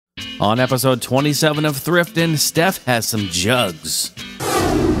On episode 27 of Thriftin', Steph has some jugs.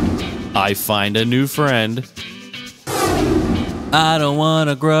 I find a new friend. I don't want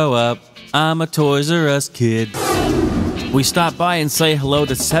to grow up. I'm a Toys R Us kid. We stop by and say hello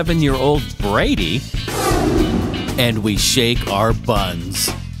to 7-year-old Brady. And we shake our buns.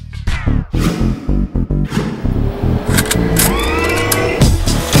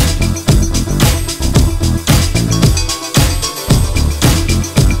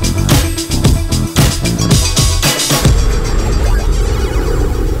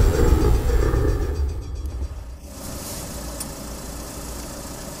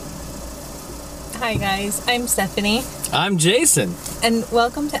 Hi guys, I'm Stephanie. I'm Jason. And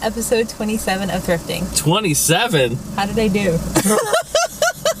welcome to episode 27 of Thrifting. 27? How did I do?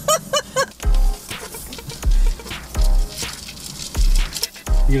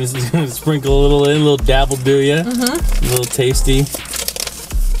 You're gonna sprinkle a little in, a little dabble, do ya? A little tasty.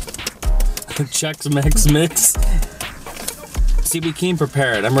 Chex Mix. See, we came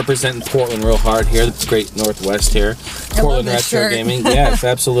prepared. I'm representing Portland real hard here. The great Northwest here. Portland Retro Gaming. Yes,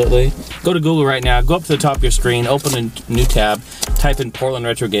 absolutely. Go to Google right now. Go up to the top of your screen. Open a new tab. Type in Portland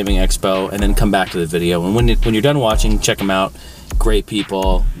Retro Gaming Expo, and then come back to the video. And when you're done watching, check them out. Great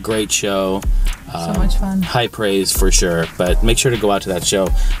people. Great show. So much fun. High praise for sure. But make sure to go out to that show.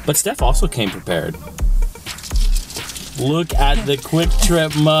 But Steph also came prepared. Look at the Quick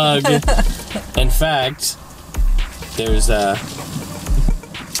Trip mug. In fact, there's a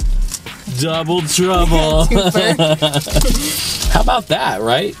double trouble. How about that,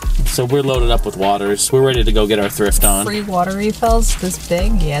 right? So we're loaded up with waters. We're ready to go get our thrift on. Free water refills this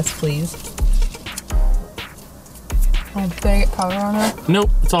big? Yes, please. Did I get powder on there?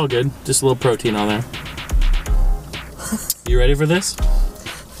 Nope, it's all good. Just a little protein on there. You ready for this?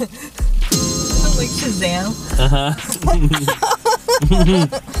 Like Shazam.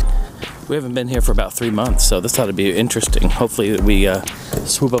 We haven't been here for about 3 months, so this ought to be interesting. Hopefully we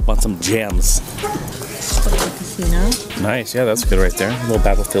swoop up on some gems. Casino. Nice, yeah, that's good right there. A little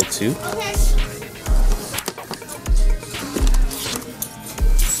Battlefield 2.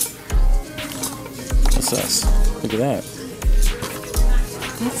 What's this? Look at that.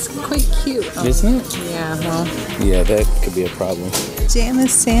 That's quite cute. Oh. Isn't it? Yeah, well. Yeah, that could be a problem.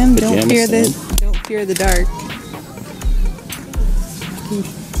 Pajamas, Sam. Don't fear the dark.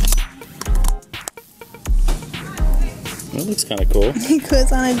 That looks kind of cool. He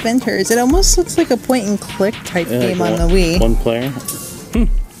goes on adventures. It almost looks like a point-and-click type game like on the Wii. One player?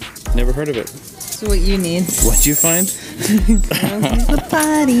 Never heard of it. That's what you need. What'd you find? Girls need the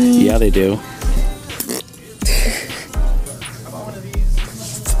party. Yeah, they do.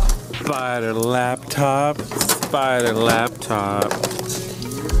 Spider laptop. Spider laptop.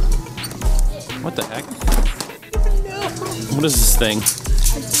 What the heck? No. What is this thing? It's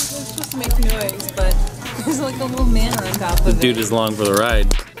supposed to make noise, but there's like a little man on top of it. The dude is along for the ride.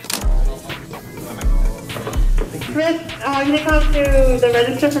 Rick, can you come to the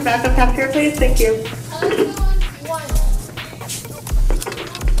register for backup cashier, please? Thank you.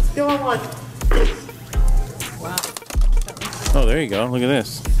 Still on one. Wow. Oh, there you go. Look at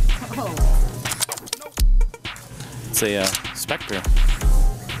this. Oh. It's a Spectre.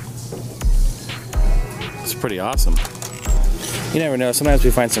 It's pretty awesome. You never know. Sometimes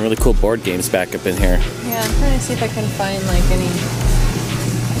we find some really cool board games back up in here. Yeah, I'm trying to see if I can find like any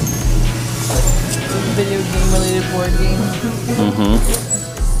video game related board game.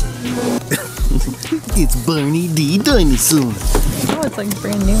 It's Barney the Dinosaur. Oh, it's like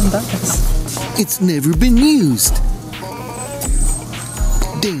brand new in box. It's never been used.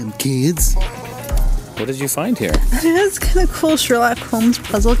 Damn kids. What did you find here? It has kind of cool Sherlock Holmes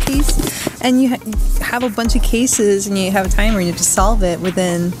puzzle case. And you have a bunch of cases and you have a timer and you just solve it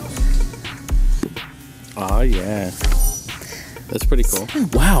within. Oh, yeah. That's pretty cool.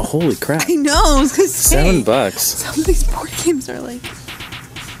 Wow, holy crap. I know, I was gonna say. $7. Some of these board games are like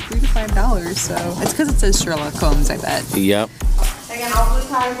 $3 to $5, so. It's because it says Sherlock Holmes, I bet. Yep. Again, all blue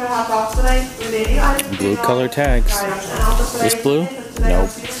tags are half off tonight. Blue color tags. This blue? Nope.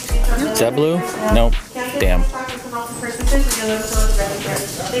 Is that blue? Nope. Damn.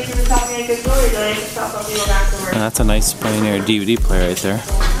 That's a nice Pioneer DVD player right there.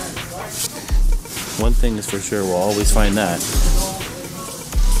 One thing is for sure, we'll always find that.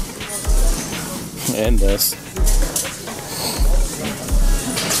 And this.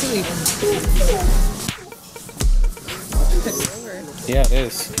 Yeah, it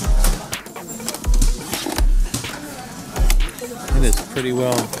is. It is pretty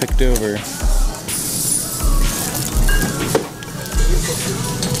well picked over.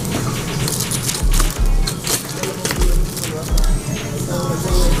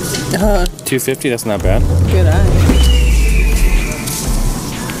 $2.50. That's not bad. Good eye.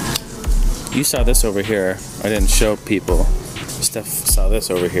 You saw this over here. I didn't show people. Steph saw this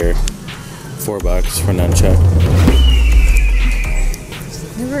over here. $4 for nunchuck.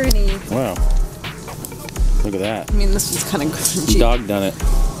 Never any. Wow. Look at that. I mean, this one's kind of crunchy. Dog done it.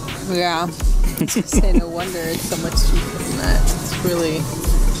 Yeah. I was gonna say, no wonder it's so much cheaper than that. It's really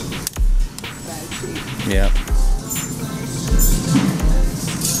bad cheap. Yeah.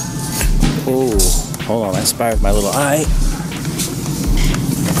 Oh, hold on. I spy with my little eye.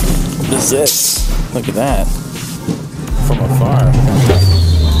 What is this? Look at that. From afar.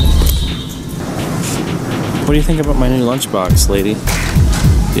 What do you think about my new lunchbox, lady?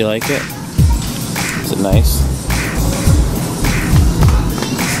 Do you like it? Is it nice?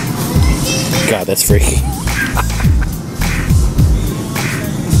 God, that's freaky.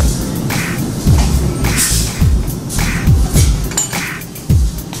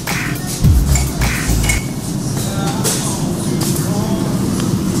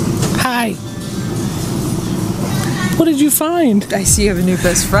 Hi. What did you find? I see you have a new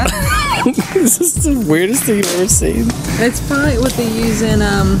best friend. This is the weirdest thing you've ever seen. It's probably what they use in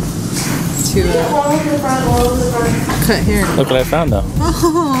to cut hair. Look what I found though.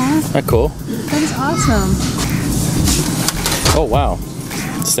 Oh, Isn't that cool? that is awesome. Oh wow.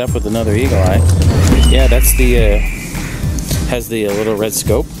 Steph with another eagle eye. Yeah, that's the has the little red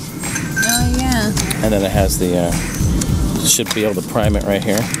scope. Oh yeah. And then it has the should be able to prime it right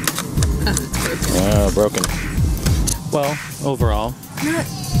here. Oh, broken. Well, overall. Not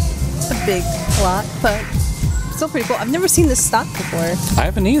a big lot, but still pretty cool. I've never seen this stock before. I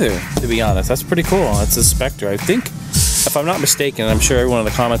haven't either, to be honest. That's pretty cool. It's a Spectre. I think, if I'm not mistaken, I'm sure everyone in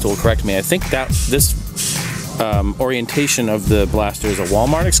the comments will correct me, I think that this orientation of the blaster is a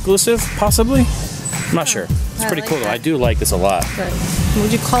Walmart exclusive, possibly? I'm not sure. It's pretty cool, though. I do like this a lot. But what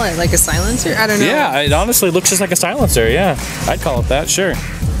would you call it? Like a silencer? I don't know. Yeah, it honestly looks just like a silencer, yeah. I'd call it that, sure.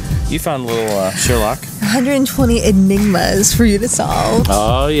 You found a little Sherlock. 120 enigmas for you to solve.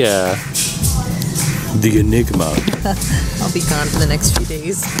 Oh, yeah. The Enigma. I'll be gone for the next few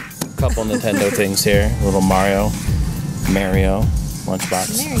days. Couple Nintendo things here. A little Mario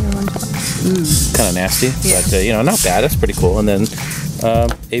lunchbox. Kind of nasty, Yeah. but you know, not bad. That's pretty cool. And then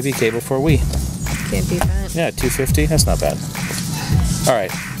AV cable for Wii. Can't beat that. Yeah, $2.50. That's not bad. All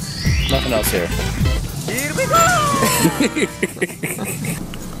right, nothing else here. Here we go!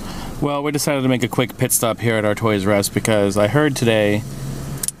 Well, we decided to make a quick pit stop here at our Toys R Us because I heard today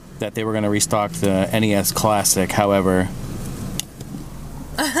that they were going to restock the NES Classic. However,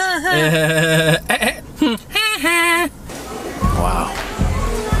 wow,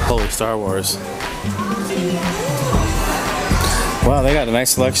 holy Star Wars! Wow, they got a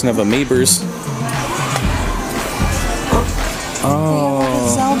nice selection of Amiibers. Oh, The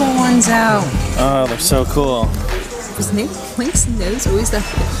Zelda one's out. oh, they're so cool. His name, Link's nose always that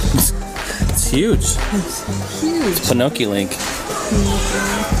It's huge. it's huge. Pinocchio Link.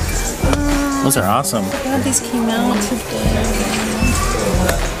 Those are awesome. God, these came out today.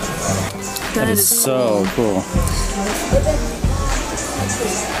 That is so cool.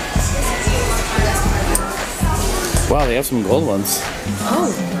 Wow, they have some gold ones. Oh,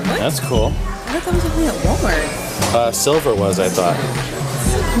 what? That's cool. I thought that was only at Walmart. Silver was, I thought.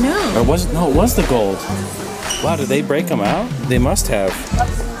 No. Or was it? No, it was the gold. Wow, did they break them out? They must have.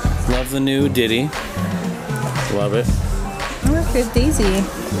 Love the new Diddy. Love it. Oh, look, there's Daisy.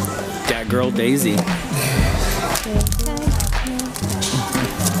 That girl Daisy.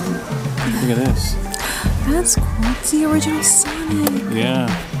 Look at this. That's cool. It's the original Sonic. Yeah.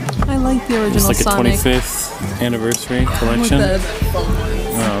 I like the original It's like a Sonic. 25th anniversary collection.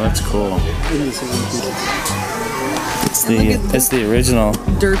 Oh, that's cool. It's the original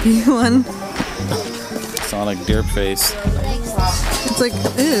Derpy one. Sonic Derp face. It's like, ew,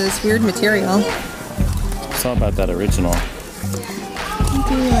 this weird material. It's all about that original. I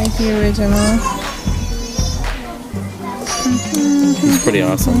do like the original. It's pretty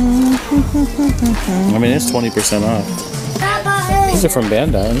awesome. I mean, it's 20% off. These are from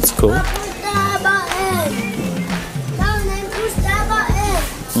Bandai. That's cool.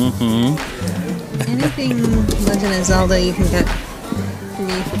 Mm-hmm. Anything Legend of Zelda you can get for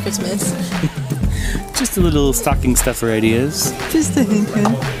me for Christmas. Just a little stocking stuffer ideas. Just a hint.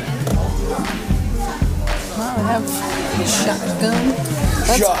 Wow, I have a shotgun.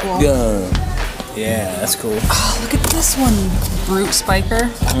 That's cool. Shotgun. Yeah, that's cool. Oh, look at this one, Brute Spiker.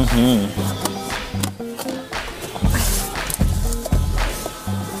 Mm-hmm.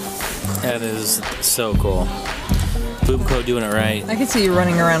 That is so cool. Boomco doing it right. I can see you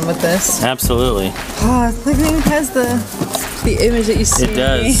running around with this. Absolutely. Oh, look, it has the The image that you see. It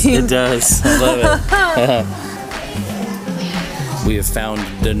does. It does. I love it. We have found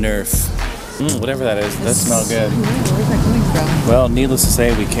the Nerf. Whatever that is. That smells good. Where's that coming from? Well, needless to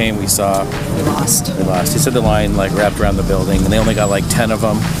say, we came, we saw. We lost. We lost. He said the line like wrapped around the building, and they only got like 10 of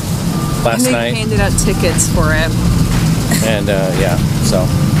them last and they night. handed out tickets for it. And yeah, so.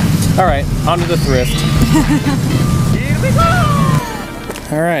 All right, on to the Thrift. Here we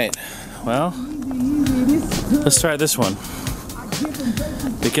go! All right, well, let's try this one.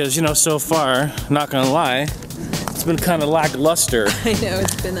 Because, you know, so far, not gonna lie, it's been kind of lackluster. I know,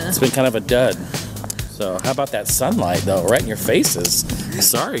 it's been kind of a dud. So how about that sunlight though, right in your faces?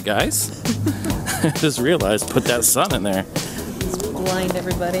 Sorry guys. I just realized, put that sun in there. blind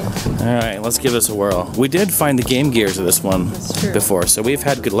everybody. All right, let's give this a whirl. We did find the game gears of this one before, so we've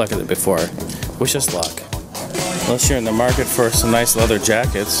had good luck with it before. Wish us luck. Unless you're in the market for some nice leather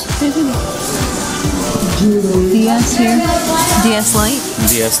jackets. DS here? DS Lite?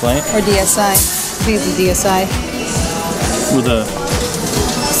 DS Lite? Or DSI? I think it's a DSI. With a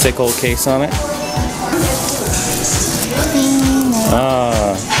thick old case on it.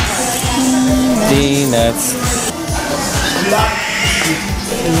 Ah, D-nuts. Wow.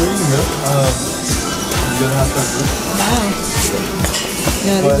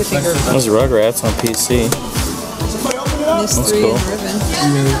 Yeah, these are bigger. Those Rugrats on PC. This That's 3 cool. and ribbon.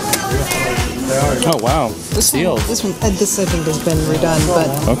 Oh wow, sealed. This one, this I think has been redone, but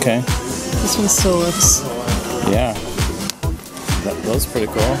Okay, this one still looks. yeah. That's pretty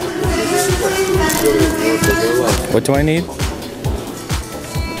cool. What do I need?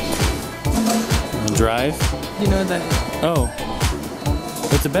 Drive? You know that. Oh,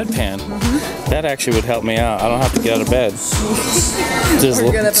 it's a bedpan. That actually would help me out. I don't have to get out of bed. Just,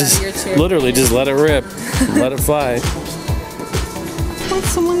 Or get up out of your chair. literally just let it rip, let it fly. Oh,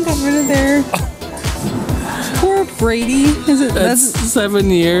 someone got rid of their. Poor Brady. Is it? That's 7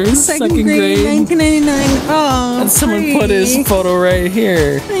 years. Second grade, 1999. Oh, And someone put his photo right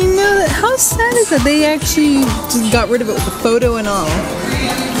here. I know that. How sad is that they actually just got rid of it with the photo and all?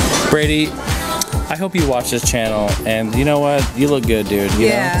 Brady, I hope you watch this channel, and you know what? You look good, dude. You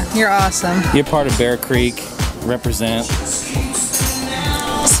know? You're awesome. You're part of Bear Creek. Represent.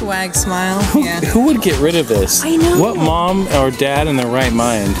 Swag smile. Yeah. Who would get rid of this? I know. What mom or dad in their right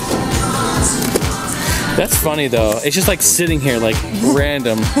mind? That's funny though. It's just like sitting here, like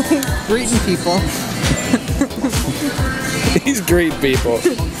random. Greeting people. These great people.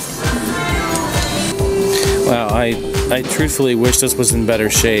 Wow, I truthfully wish this was in better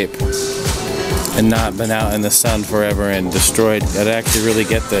shape and not been out in the sun forever and destroyed. I'd actually really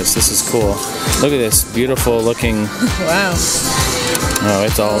get this. This is cool. Look at this beautiful looking. Wow. Oh,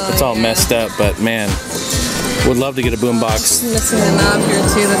 it's all messed up, but man, would love to get a boombox. Missing the knob here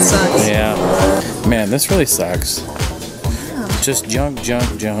too. That sucks. Yeah, man, this really sucks. Just junk,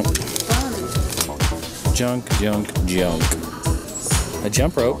 junk, junk. Junk, junk, junk. A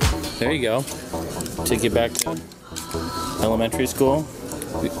jump rope. There you go. Take you back to elementary school.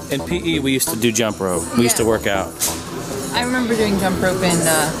 In PE, we used to do jump rope. We used to work out. I remember doing jump rope in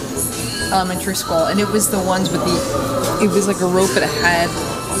elementary school, and it was the ones with the. It was like a rope that had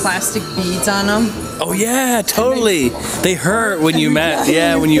plastic beads on them. Oh yeah, totally. They hurt when you met.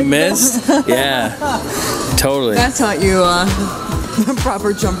 Yeah, when you missed. Yeah, totally. That taught you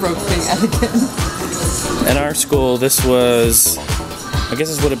proper jump rope thing etiquette. In our school, this was, I guess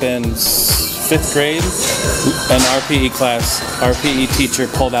this would have been 5th grade. An RPE class, our PE teacher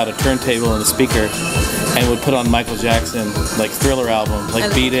pulled out a turntable and a speaker and would put on Michael Jackson, like Thriller album,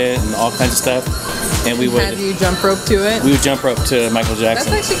 like Beat It and all kinds of stuff. And we would. Have you jump rope to it? We would jump rope to Michael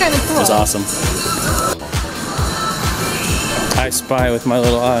Jackson. That's actually kind of cool. It was awesome. I spy with my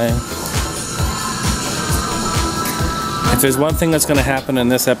little eye. If there's one thing that's going to happen in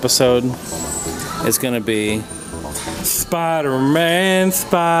this episode, it's going to be Spider-Man,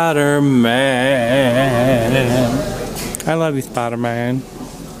 Spider-Man. I love you, Spider-Man.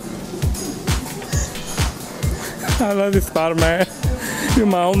 I love you, Spider-Man. You're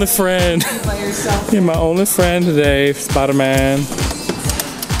my only friend. By yourself. You're my only friend today, Spider-Man.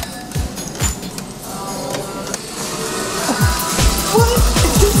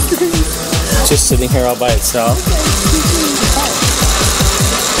 Just sitting here all by itself.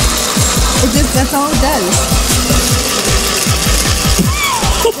 That's all it does.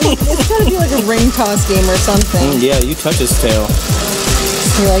 It's gotta be like a ring toss game or something. Yeah, you touch his tail.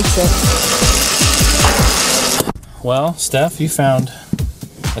 He likes it. Well, Steph, you found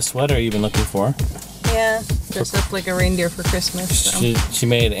a sweater you've been looking for. Yeah. Dressed up like a reindeer for Christmas. So. She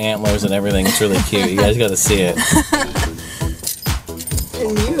made antlers and everything. It's really cute. You guys got to see it.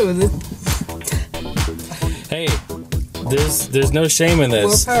 And you. Hey, There's no shame in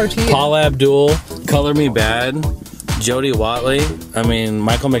this. More power to you. Paul Abdul, Color Me Bad, Jody Watley. I mean,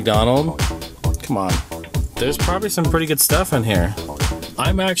 Michael McDonald. Come on. There's probably some pretty good stuff in here.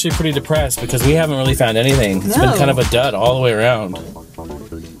 I'm actually pretty depressed because we haven't really found anything. It's been kind of a dud all the way around.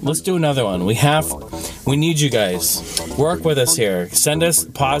 Let's do another one. We need you guys. Work with us here. Send us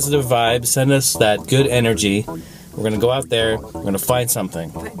positive vibes. Send us that good energy. We're going to go out there. We're going to find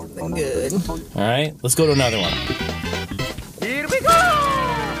something. Something good. All right? Let's go to another one. Here we go!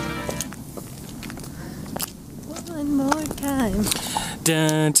 One more time.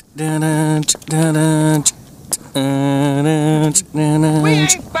 Dun, dun, dun, dun, dun, dun, dun, dun. We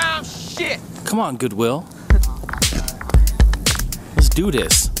ain't found shit! Come on, Goodwill. Let's do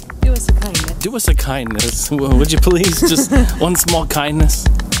this. Do us a kindness. Do us a kindness. Would you please? Just one small kindness.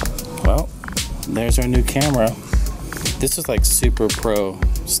 Well, there's our new camera. This is like super pro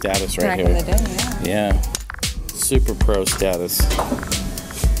status right Back here. in the day, yeah. Yeah. Super pro status.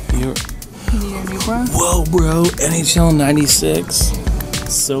 You need a new bra? Whoa, bro. NHL 96.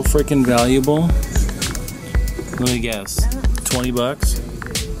 So freaking valuable. Let me guess. 20 bucks?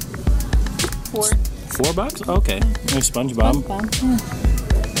 $4? Okay. There's SpongeBob.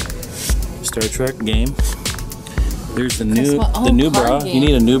 Star Trek game. There's the new bra. Game. You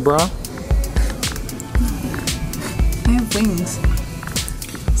need a new bra? I have wings.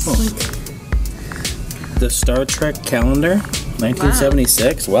 The Star Trek calendar,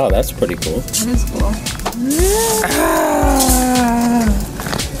 1976. Wow, that's pretty cool. That is cool.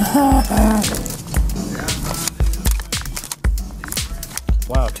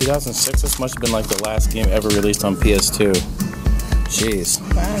 Wow, 2006. This must have been like the last game ever released on PS2. Jeez.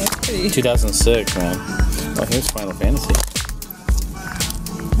 Wow, that's pretty. 2006, man. Oh, here's Final Fantasy.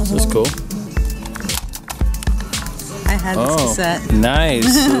 This is cool. I had this cassette.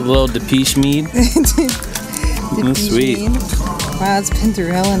 Nice. A little Depeche Mode. That's sweet. Wow, it's been through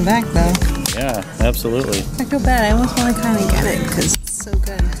hell and back though. Yeah, absolutely. I feel bad. I almost want to kind of get it because it's so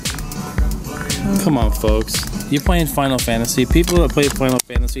good. Come on, folks. You're playing Final Fantasy. People that play Final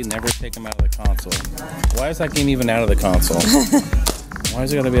Fantasy never take them out of the console. Why is that game even out of the console? Why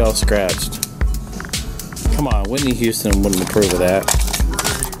is it going to be all scratched? Come on, Whitney Houston wouldn't approve of that.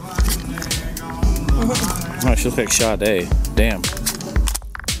 Oh, she looks like Sade. Damn.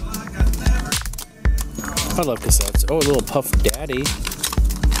 I love cassettes. Oh, a little Puff Daddy.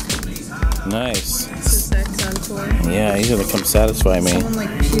 Nice. Sex on tour. Yeah, he's going to come satisfy me. Someone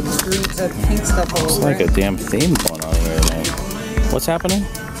like puts pink stuff all It's over like a it. damn theme going on here, man. What's happening?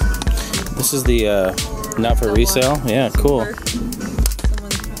 This is the, not for resale? Yeah, cool. Someone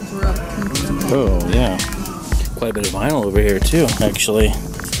threw up pink stuff. Oh, yeah. Quite a bit of vinyl over here, too, actually.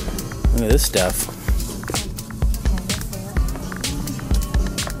 Look at this stuff.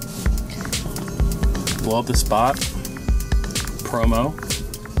 Blow up the spot. Promo.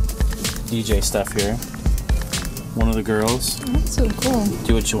 DJ stuff here. One of the girls. That's so cool.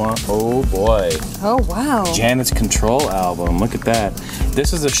 Do what you want. Oh, boy. Oh, wow. Janet's Control album. Look at that.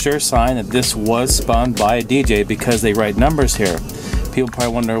 This is a sure sign that this was spun by a DJ because they write numbers here. People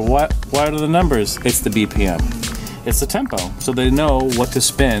probably wonder, what are the numbers? It's the BPM. It's the tempo. So they know what to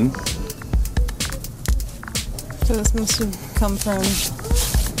spin. So this must have come from...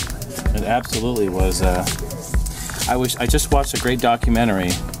 It absolutely was. I just watched a great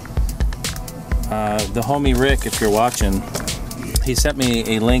documentary. The homie Rick, if you're watching, he sent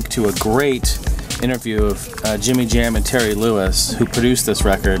me a link to a great interview of Jimmy Jam and Terry Lewis, who produced this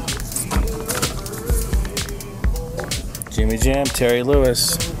record. Jimmy Jam, Terry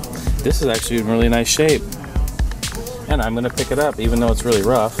Lewis. This is actually in really nice shape. And I'm going to pick it up, even though it's really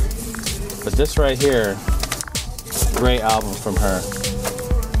rough. But this right here, great album from her.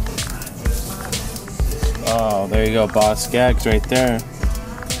 Oh, there you go, Boss Gags right there.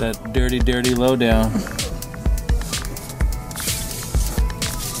 That dirty, dirty lowdown.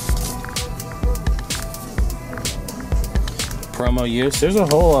 Promo use. There's a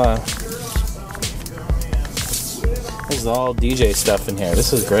whole, this is all DJ stuff in here.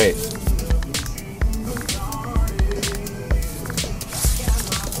 This is great.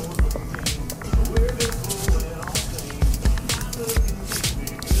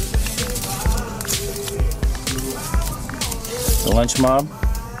 The Lunch Mob.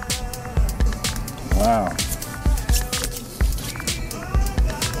 Wow.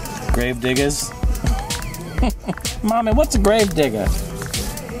 Grave Diggers. Mommy, what's a grave digger?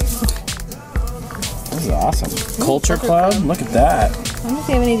 This is awesome. Culture Club. Look at that. I wonder if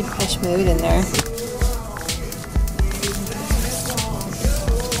they have any Depeche Mode in there.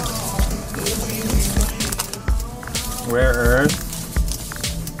 Rare Earth.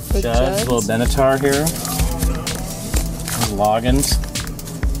 The Judd's, a little Benatar here. Loggins.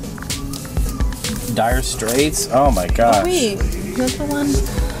 Dire Straits. Oh my gosh. Oh wait, is that the one?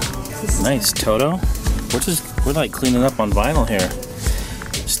 Nice. Toto. We're like cleaning up on vinyl here.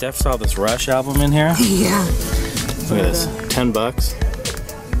 Steph saw this Rush album in here. Yeah. Look at this. $10.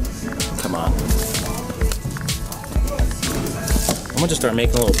 Come on. I'm gonna just start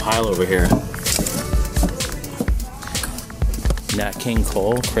making a little pile over here. Nat King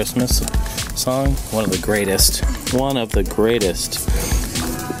Cole, Christmas song. One of the greatest. One of the greatest.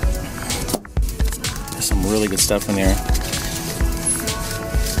 There's some really good stuff in here.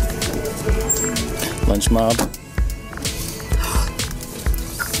 Lunch Mob.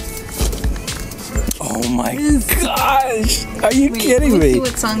 Oh my gosh! Are you kidding me? Let's see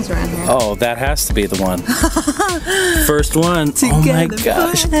what songs are on here. Oh, that has to be the one. First one. Oh my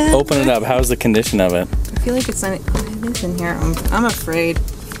gosh! Forever. Open it up. How's the condition of it? I feel like it's not. It is in here. I'm afraid.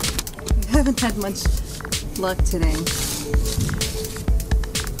 We haven't had much luck today.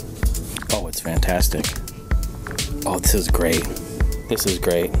 Oh, it's fantastic. Oh, this is great. This is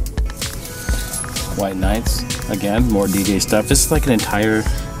great. White Nights. Again, more DJ stuff. This is like an entire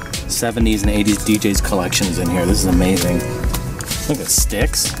 70s and 80s DJs collections in here. This is amazing. Look at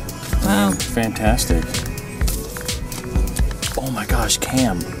Styx. Wow. Fantastic. Oh my gosh,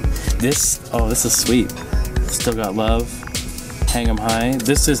 Cam. This is sweet. Still Got Love. Hang 'em High.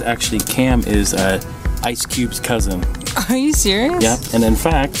 This is actually, Cam is Ice Cube's cousin. Are you serious? Yeah, and in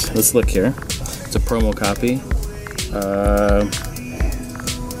fact, let's look here. It's a promo copy.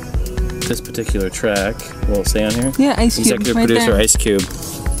 This particular track, will it say on here? Yeah, Ice Cube. Executive right producer, there. Ice Cube.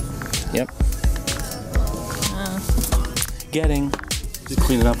 Yep. Just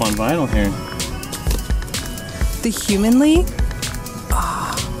cleaning up on vinyl here. The Human League?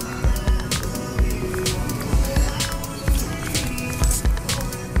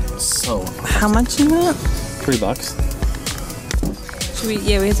 So, How much is that? $3. We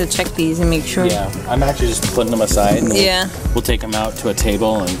have to check these and make sure. Yeah, I'm actually just putting them aside. And Yeah. We'll take them out to a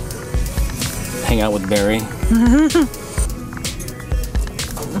table and hang out with Barry.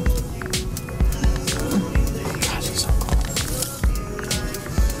 Gosh, he's so cool.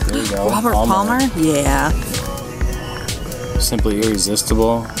 There you go. Robert Palmer? Yeah. Simply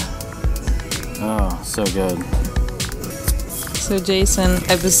Irresistible. Oh, so good. So Jason,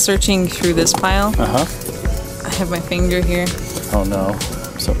 I was searching through this pile. Uh-huh. I have my finger here. Oh no,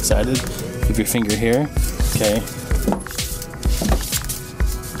 I'm so excited. Keep your finger here. Okay.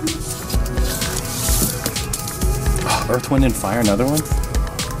 Oh, Earth, Wind, and Fire, another one?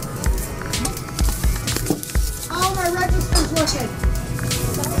 All my register's working.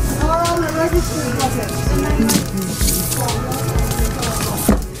 All my register's working.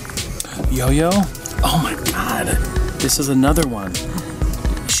 Yo-Yo? Oh my god. This is another one.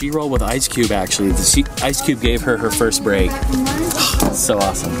 She rolled with Ice Cube, actually. Ice Cube gave her her first break. So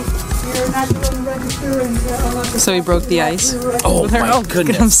awesome. So he broke the ice. Oh with her? my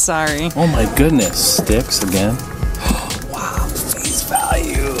goodness. I'm sorry. Oh my goodness. Styx again. Wow. Face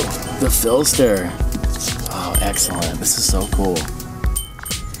value. The Philster. Oh, excellent. This is so cool.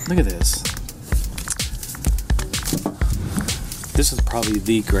 Look at this. This is probably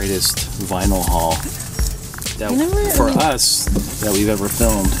the greatest vinyl haul that for us that we've ever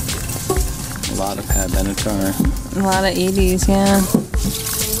filmed. A lot of Pat Benatar. A lot of 80s, yeah.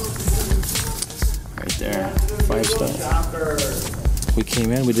 Right there. 5 star. We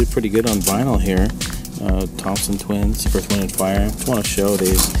came in, we did pretty good on vinyl here. Thompson Twins, Earth, Wind, and Fire. I just want to show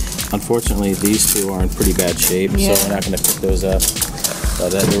these. Unfortunately, these two are in pretty bad shape, Yeah. so we're not going to pick those up.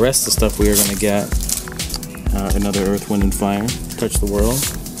 But the rest of the stuff we are going to get. Another Earth, Wind, and Fire. Touch the World.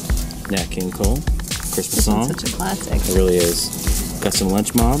 Nat King Cole. Christmas song. Such a classic. It really is. Got some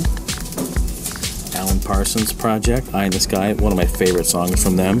Lunch Mob. Alan Parsons Project. Eye in the Sky. One of my favorite songs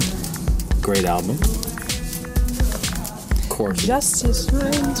from them. Great album. Of course. Justice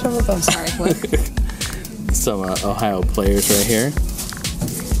reigns from above. Sorry. What? Some Ohio Players right here.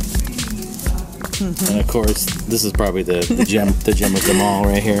 And of course, this is probably the gem of them all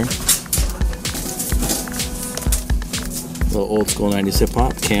right here. A little old school 90s hip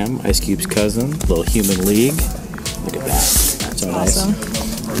hop. Cam, Ice Cube's cousin. Little Human League. Look at that. That's so Awesome.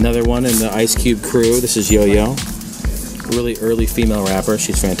 nice. Another one in the Ice Cube crew. This is Yo-Yo. Really early female rapper.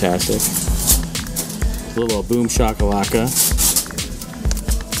 She's fantastic. Little Boom Shakalaka.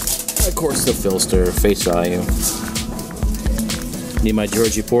 Of course, the Philster, Face Value. Need my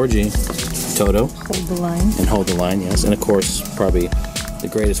Georgie Porgy. Toto. Hold the line. And Hold the Line, yes. And of course, probably the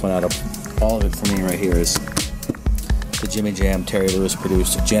greatest one out of all of it for me right here is the Jimmy Jam, Terry Lewis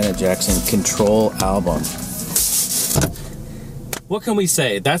produced Janet Jackson Control album. what can we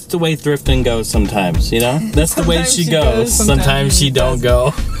say? That's the way thrifting goes sometimes, you know? That's the way Sometimes she she goes. goes, Sometimes she don't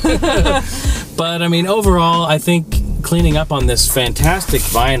go. But I mean, overall, I think cleaning up on this fantastic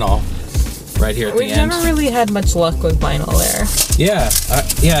vinyl right here at the end. We've never really had much luck with vinyl there. Yeah,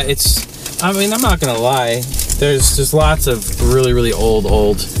 I mean, I'm not gonna lie. There's just lots of really, really old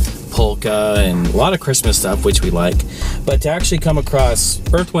polka and a lot of Christmas stuff, which we like. But to actually come across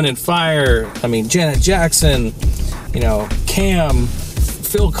Earth, Wind, and Fire, I mean, Janet Jackson, you know, Cam,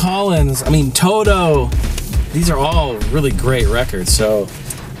 Phil Collins, I mean, Toto. These are all really great records, so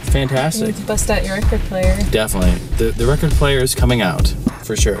fantastic. You need to bust out your record player. Definitely. The record player is coming out,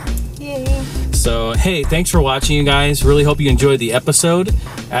 for sure. Yay. So, hey, thanks for watching, you guys. Really hope you enjoyed the episode.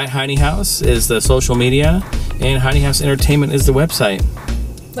 At Heiny House is the social media, and Heiny House Entertainment is the website.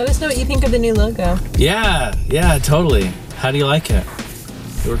 Let us know what you think of the new logo. Yeah, totally. How do you like it?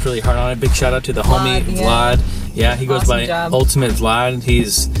 We worked really hard on it. Big shout out to the homie, Vlad. Yeah, he goes Awesome by job. Ultimate Vlad.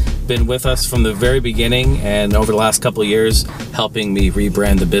 He's been with us from the very beginning and over the last couple of years helping me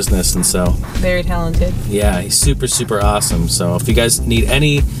rebrand the business, and so Very talented. yeah, he's super, super awesome. So if you guys need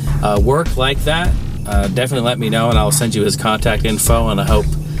any work like that, definitely let me know and I'll send you his contact info, and I hope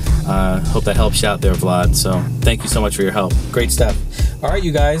that helps you out there, Vlad. So thank you so much for your help. Great stuff. All right,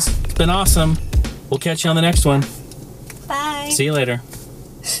 you guys, it's been awesome. We'll catch you on the next one. Bye. See you later.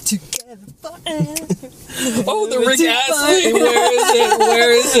 Together forever. Oh, the Rick Astley.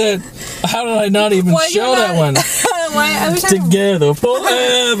 Where is it? How did I not even show that one? I wish Together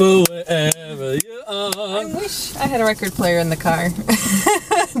forever, wherever you are. I wish I had a record player in the car.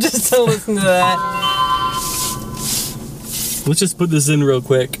 Just to listen to that. Let's just put this in real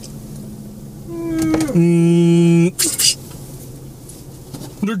quick.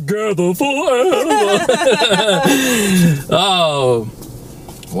 Together forever. Oh,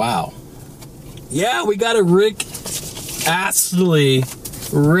 wow. Yeah, we got a Rick Astley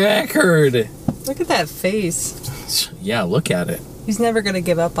record. Look at that face. Yeah, look at it. He's never gonna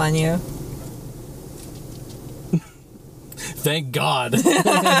give up on you. Thank God.